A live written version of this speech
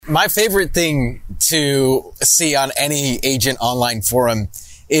My favorite thing to see on any agent online forum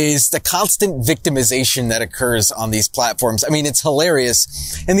is the constant victimization that occurs on these platforms. I mean, it's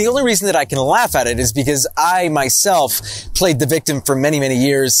hilarious. And the only reason that I can laugh at it is because I myself played the victim for many, many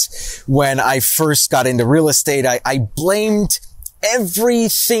years. When I first got into real estate, I blamed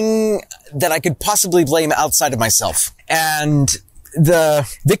everything that I could possibly blame outside of myself. And the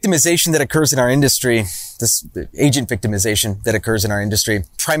victimization that occurs in our industry, this agent victimization that occurs in our industry,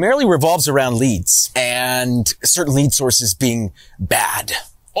 primarily revolves around leads and certain lead sources being bad.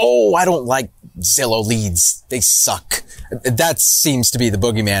 Oh, I don't like Zillow leads. They suck. That seems to be the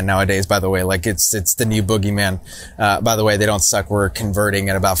boogeyman nowadays, by the way. Like it's the new boogeyman. By the way, they don't suck. We're converting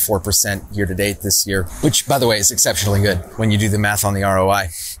at about 4% year to date this year, which by the way is exceptionally good when you do the math on the ROI.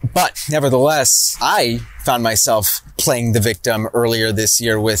 But nevertheless, I found myself playing the victim earlier this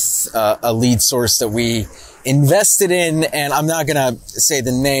year with a lead source that we invested in. And I'm not going to say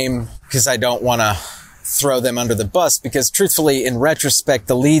the name because I don't want to throw them under the bus, because truthfully, in retrospect,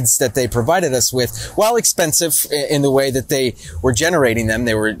 the leads that they provided us with, while expensive in the way that they were generating them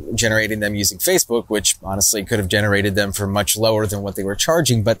using Facebook, which honestly could have generated them for much lower than what they were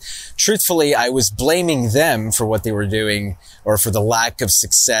charging. But truthfully, I was blaming them for what they were doing, or for the lack of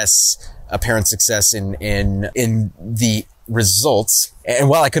success, apparent success in the results. And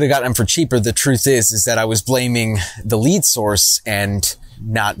while I could have gotten them for cheaper, the truth is that I was blaming the lead source and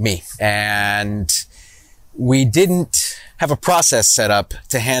not me. And we didn't have a process set up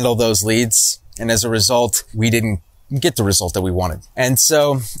to handle those leads. And as a result, we didn't get the result that we wanted. And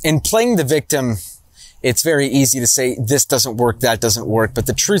so in playing the victim, it's very easy to say, this doesn't work, that doesn't work. But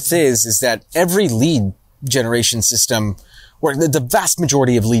the truth is that every lead generation system, or the vast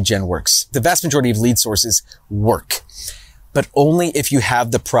majority of lead gen works. The vast majority of lead sources work, but only if you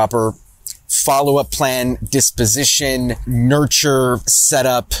have the proper follow-up plan, disposition, nurture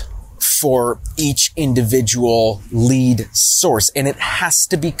setup for each individual lead source. And it has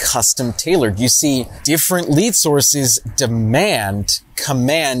to be custom tailored. You see, different lead sources command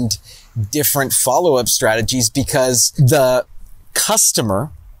different follow-up strategies, because the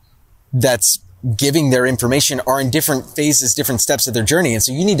customer that's giving their information are in different phases, different steps of their journey. And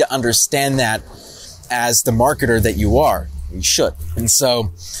so you need to understand that as the marketer that you are. You should. And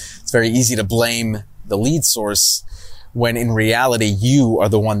so it's very easy to blame the lead source when in reality, you are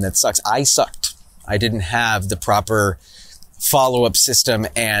the one that sucks. I sucked. I didn't have the proper follow-up system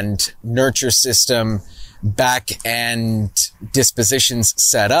and nurture system, back end dispositions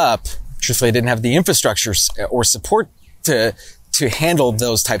set up. Truthfully, I didn't have the infrastructure or support to handle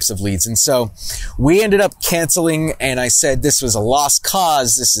those types of leads. And so we ended up canceling, and I said, this was a lost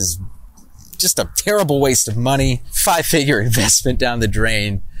cause. This is just a terrible waste of money, 5-figure investment down the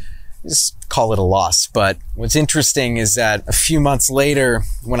drain. Just call it a loss. But what's interesting is that a few months later,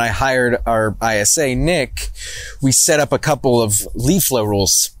 when I hired our ISA, Nick, we set up a couple of lead flow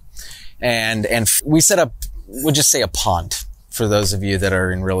rules. And we set up, we'll just say a pond. For those of you that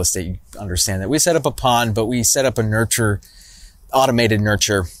are in real estate, you understand that. We set up a pond, but we set up a automated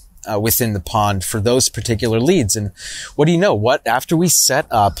nurture within the pond for those particular leads. And what do you know? After we set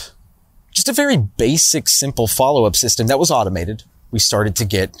up just a very basic, simple follow-up system that was automated, we started to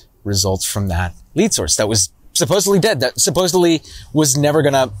get results from that lead source that was supposedly dead, that supposedly was never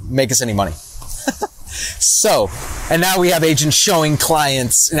going to make us any money. So, and now we have agents showing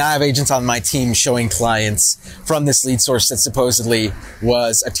clients, and I have agents on my team showing clients from this lead source that supposedly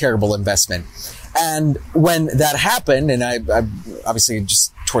was a terrible investment. And when that happened, and I obviously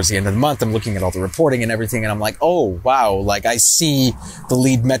just towards the end of the month, I'm looking at all the reporting and everything, and I'm like, oh, wow, like I see the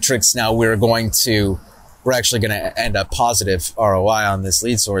lead metrics now. We're actually going to end up positive ROI on this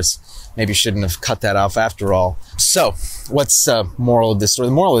lead source. Maybe shouldn't have cut that off after all. So what's the moral of this story?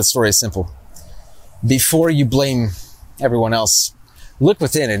 The moral of the story is simple. Before you blame everyone else, look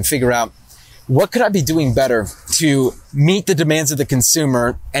within and figure out, what could I be doing better to meet the demands of the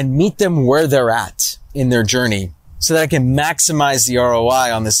consumer and meet them where they're at in their journey, so that I can maximize the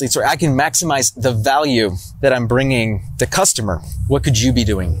ROI on this lead story. I can maximize the value that I'm bringing the customer. What could you be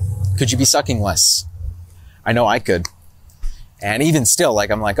doing? Could you be sucking less? I know I could. And even still,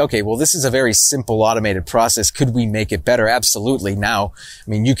 I'm like, okay, well, this is a very simple automated process. Could we make it better? Absolutely. Now,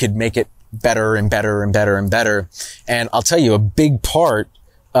 you could make it better and better and better and better. And I'll tell you, a big part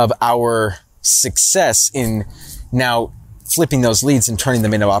of our success in now flipping those leads and turning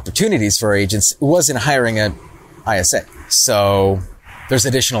them into opportunities for our agents was in hiring a ISA. So there's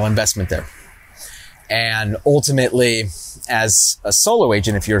additional investment there. And ultimately, as a solo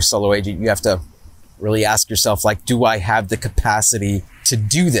agent, if you're a solo agent, you have to really ask yourself, do I have the capacity to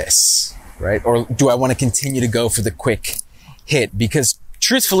do this, right? Or do I want to continue to go for the quick hit? Because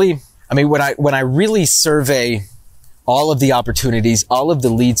truthfully, I mean, when I really survey all of the opportunities, all of the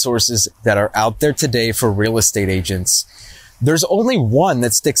lead sources that are out there today for real estate agents, there's only one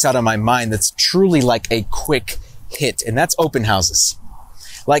that sticks out in my mind that's truly like a quick hit, and that's open houses.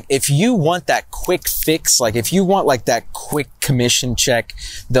 Like, if you want that quick fix, like if you want like that quick commission check,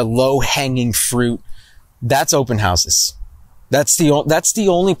 the low hanging fruit, that's open houses. That's the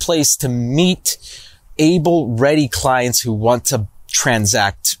only place to meet able, ready clients who want to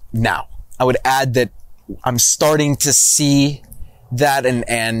transact now. I would add that I'm starting to see that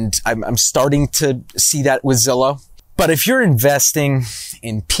and I'm starting to see that with Zillow. But if you're investing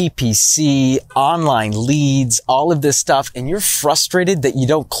in PPC, online leads, all of this stuff, and you're frustrated that you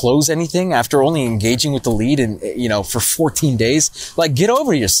don't close anything after only engaging with the lead and, for 14 days, like, get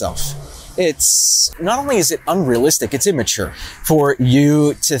over yourself. It's not only is it unrealistic, it's immature for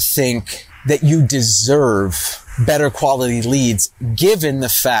you to think that you deserve better quality leads, given the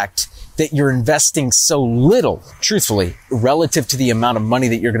fact that you're investing so little, truthfully, relative to the amount of money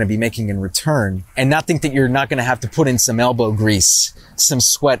that you're going to be making in return, and not think that you're not going to have to put in some elbow grease, some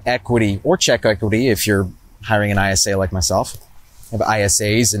sweat equity or check equity if you're hiring an ISA like myself. I have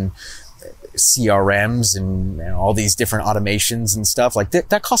ISAs and CRMs and all these different automations and stuff like that.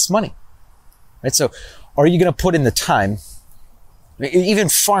 That costs money, right? So are you going to put in the time? Even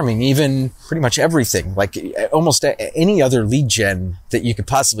farming, even pretty much everything, like almost any other lead gen that you could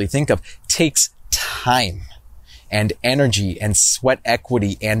possibly think of, takes time and energy and sweat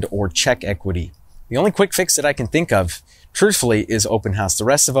equity and or check equity. The only quick fix that I can think of, truthfully, is open house. The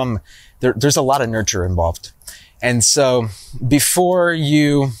rest of them, there's a lot of nurture involved. And so before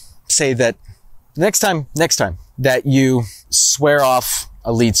you say that next time that you swear off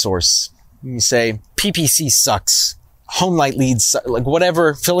a lead source, you say PPC sucks. Home light leads, like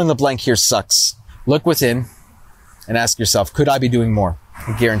whatever, fill in the blank here sucks. Look within and ask yourself, could I be doing more?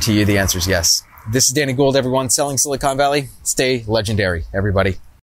 I guarantee you the answer is yes. This is Danny Gould, everyone, selling Silicon Valley. Stay legendary, everybody.